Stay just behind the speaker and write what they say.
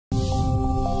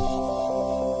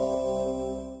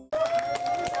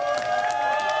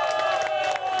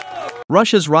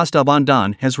Russia's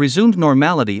Rostov-on-Don has resumed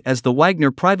normality as the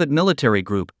Wagner private military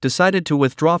group decided to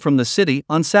withdraw from the city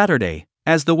on Saturday.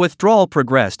 As the withdrawal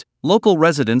progressed, local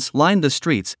residents lined the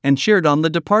streets and cheered on the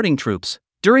departing troops.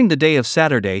 During the day of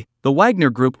Saturday, the Wagner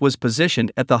group was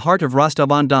positioned at the heart of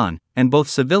Rostov-on-Don, and both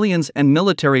civilians and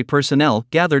military personnel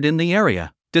gathered in the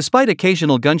area. Despite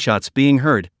occasional gunshots being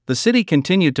heard, the city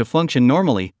continued to function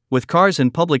normally, with cars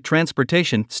and public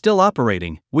transportation still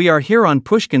operating. We are here on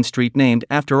Pushkin Street, named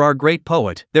after our great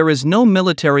poet. There is no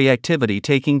military activity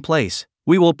taking place.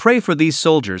 We will pray for these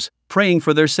soldiers, praying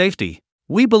for their safety.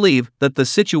 We believe that the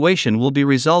situation will be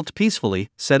resolved peacefully,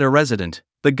 said a resident.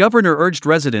 The governor urged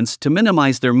residents to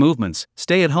minimize their movements,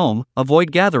 stay at home,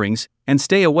 avoid gatherings, and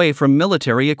stay away from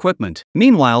military equipment.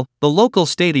 Meanwhile, the local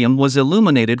stadium was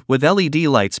illuminated with LED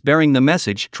lights bearing the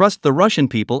message "Trust the Russian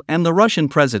people and the Russian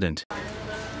president."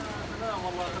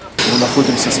 Мы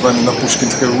находимся с вами на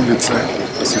Пушкинской улице,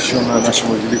 посвященная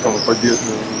нашему великому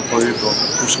поэту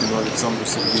Пушкину Александру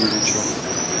Сергеевичу.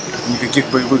 Никаких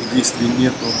боевых действий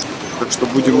нету, так что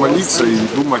будем молиться и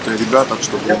думать о ребятах,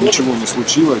 чтобы ничего не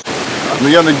случилось. Но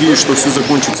я надеюсь, что все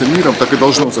закончится миром, так и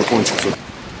должно закончиться.